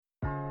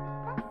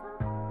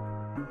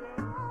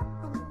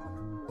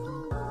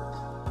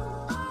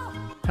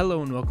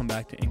Hello and welcome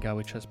back to In God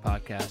We Trust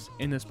podcast.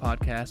 In this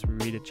podcast,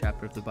 we read a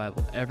chapter of the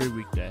Bible every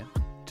weekday.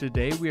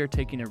 Today, we are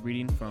taking a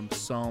reading from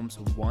Psalms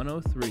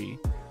 103,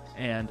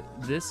 and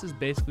this is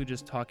basically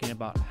just talking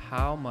about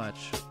how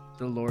much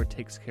the Lord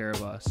takes care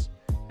of us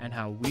and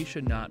how we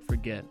should not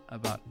forget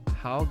about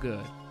how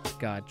good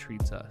God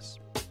treats us.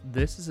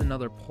 This is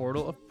another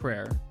portal of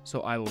prayer, so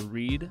I will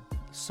read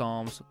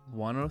Psalms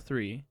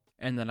 103,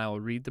 and then I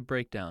will read the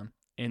breakdown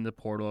in the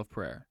portal of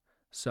prayer.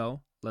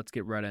 So, let's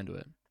get right into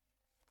it.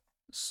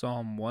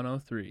 Psalm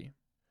 103.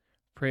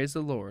 Praise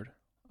the Lord,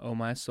 O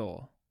my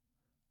soul.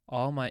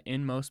 All my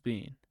inmost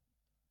being,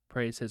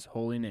 praise his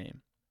holy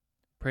name.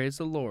 Praise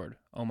the Lord,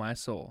 O my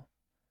soul,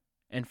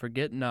 and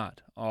forget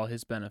not all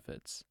his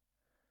benefits,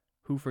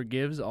 who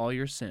forgives all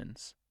your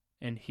sins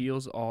and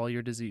heals all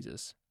your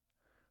diseases,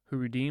 who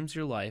redeems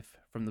your life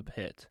from the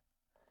pit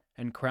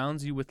and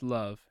crowns you with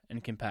love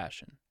and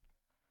compassion,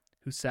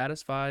 who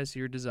satisfies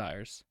your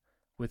desires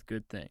with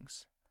good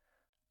things,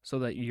 so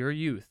that your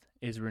youth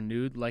is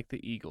renewed like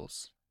the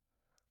eagles.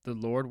 The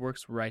Lord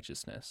works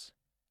righteousness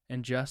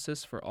and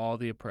justice for all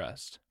the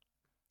oppressed.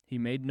 He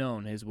made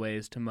known his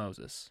ways to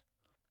Moses,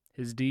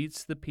 his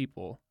deeds to the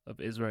people of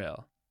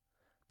Israel.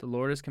 The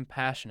Lord is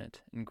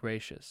compassionate and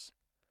gracious,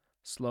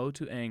 slow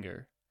to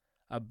anger,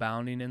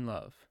 abounding in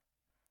love.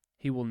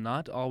 He will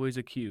not always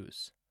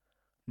accuse,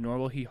 nor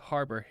will he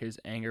harbor his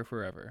anger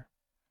forever.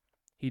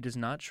 He does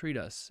not treat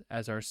us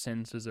as our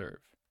sins deserve,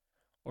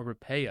 or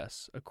repay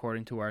us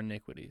according to our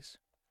iniquities.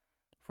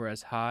 For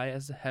as high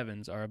as the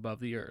heavens are above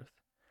the earth,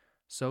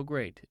 so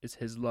great is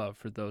his love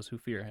for those who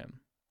fear him.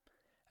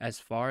 As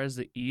far as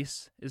the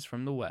east is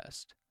from the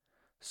west,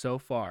 so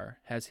far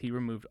has he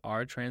removed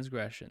our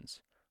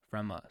transgressions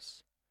from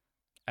us.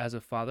 As a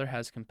father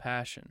has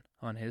compassion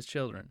on his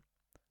children,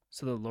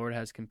 so the Lord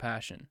has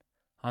compassion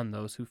on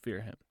those who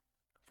fear him.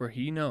 For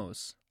he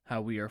knows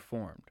how we are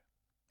formed.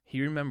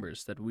 He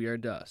remembers that we are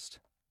dust.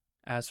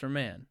 As for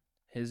man,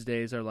 his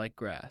days are like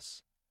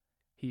grass.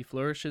 He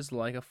flourishes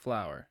like a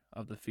flower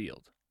of the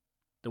field.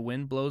 The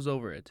wind blows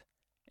over it,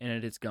 and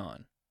it is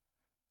gone,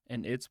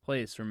 and its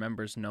place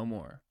remembers no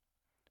more.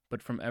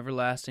 But from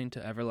everlasting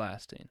to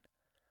everlasting,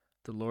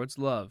 the Lord's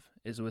love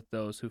is with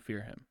those who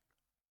fear him,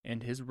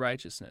 and his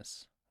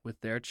righteousness with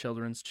their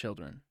children's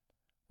children,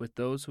 with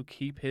those who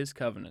keep his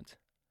covenant,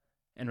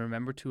 and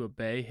remember to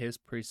obey his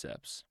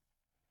precepts.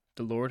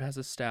 The Lord has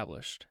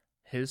established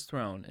his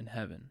throne in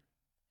heaven,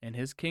 and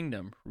his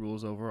kingdom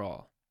rules over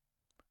all.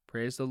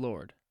 Praise the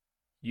Lord,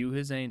 you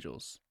his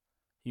angels,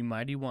 you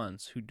mighty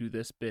ones who do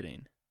this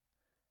bidding,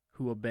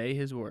 who obey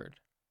his word.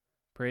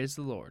 Praise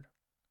the Lord,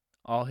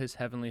 all his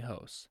heavenly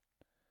hosts,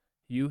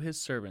 you his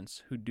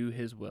servants who do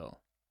his will.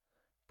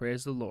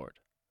 Praise the Lord,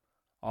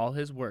 all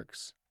his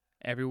works,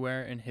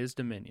 everywhere in his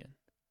dominion.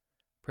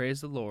 Praise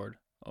the Lord,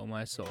 O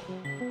my soul.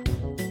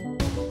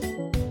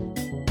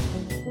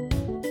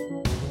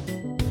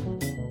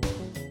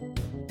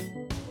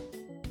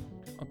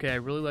 Okay, I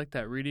really like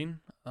that reading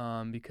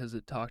because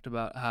it talked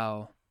about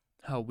how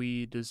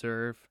we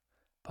deserve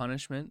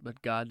punishment,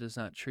 but God does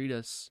not treat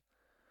us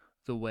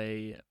the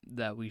way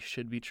that we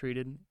should be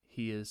treated.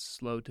 He is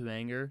slow to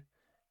anger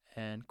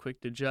and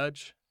quick to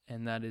judge,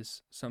 and that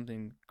is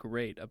something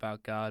great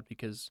about God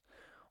because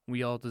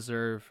we all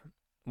deserve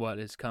what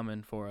is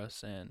coming for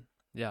us, and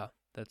yeah,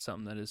 that's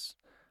something that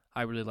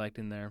I really liked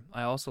in there.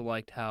 I also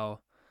liked how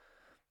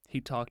he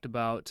talked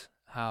about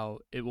how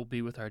it will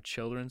be with our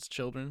children's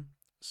children.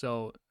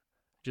 So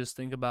just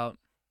think about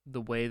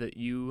the way that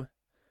you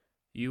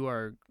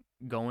are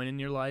going in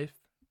your life,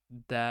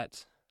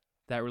 that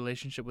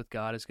relationship with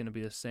God is going to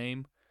be the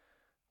same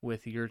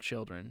with your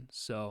children.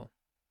 So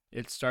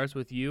it starts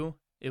with you.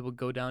 It will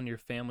go down your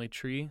family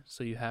tree,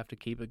 so you have to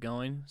keep it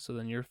going, so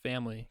then your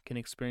family can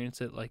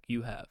experience it like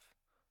you have.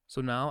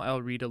 So now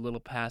I'll read a little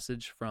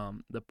passage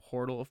from the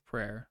portal of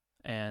prayer,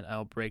 and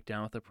I'll break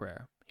down with a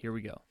prayer. Here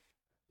we go.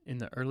 In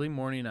the early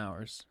morning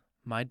hours,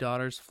 my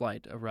daughter's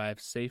flight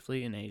arrived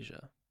safely in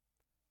Asia.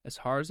 As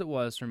hard as it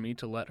was for me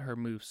to let her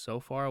move so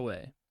far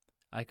away,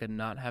 I could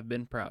not have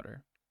been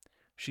prouder.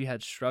 She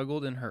had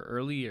struggled in her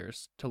early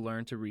years to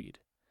learn to read.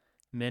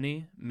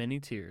 Many, many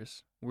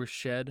tears were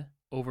shed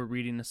over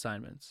reading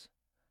assignments.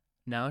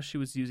 Now she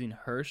was using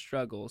her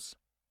struggles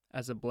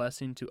as a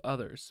blessing to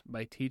others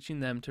by teaching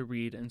them to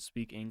read and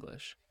speak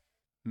English.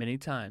 Many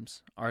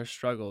times, our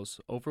struggles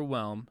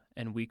overwhelm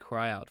and we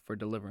cry out for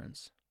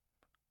deliverance.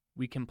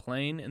 We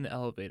complain in the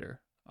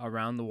elevator,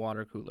 around the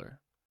water cooler,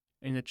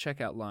 in the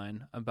checkout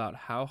line about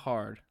how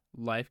hard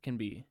life can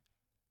be.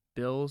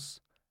 Bills,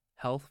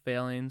 health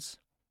failings,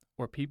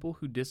 or people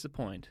who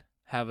disappoint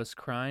have us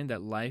crying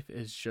that life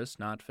is just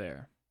not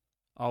fair.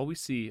 All we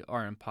see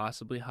are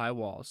impossibly high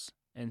walls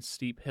and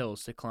steep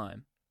hills to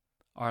climb.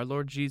 Our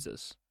Lord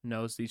Jesus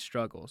knows these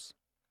struggles.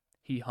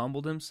 He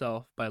humbled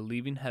himself by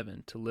leaving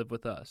heaven to live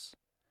with us,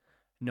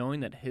 knowing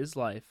that his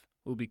life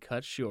will be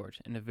cut short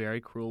in a very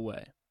cruel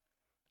way.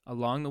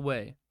 Along the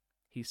way,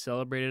 he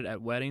celebrated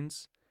at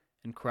weddings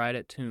and cried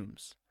at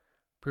tombs,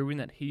 proving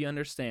that he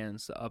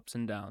understands the ups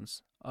and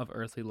downs of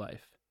earthly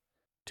life.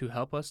 To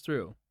help us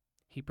through,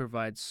 He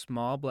provides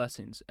small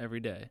blessings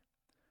every day,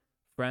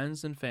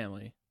 friends and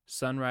family,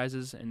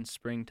 sunrises and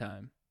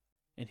springtime,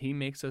 and He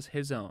makes us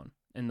His own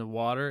in the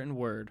water and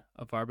word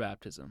of our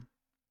baptism.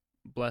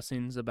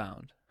 Blessings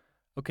abound.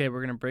 Okay, we're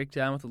going to break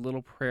down with a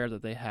little prayer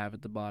that they have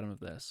at the bottom of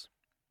this.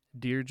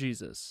 Dear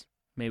Jesus,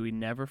 may we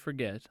never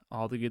forget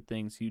all the good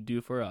things you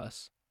do for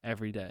us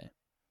every day.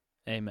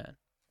 Amen.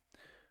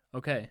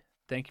 Okay,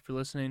 thank you for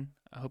listening.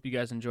 I hope you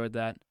guys enjoyed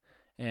that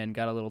and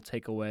got a little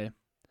takeaway.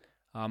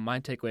 My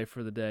takeaway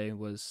for the day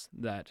was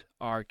that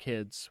our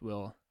kids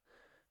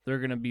they're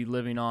going to be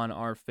living on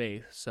our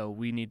faith, so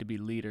we need to be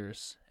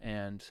leaders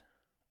and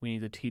we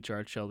need to teach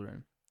our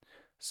children.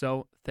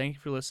 So, thank you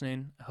for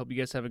listening. I hope you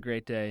guys have a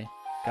great day.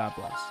 God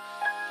bless.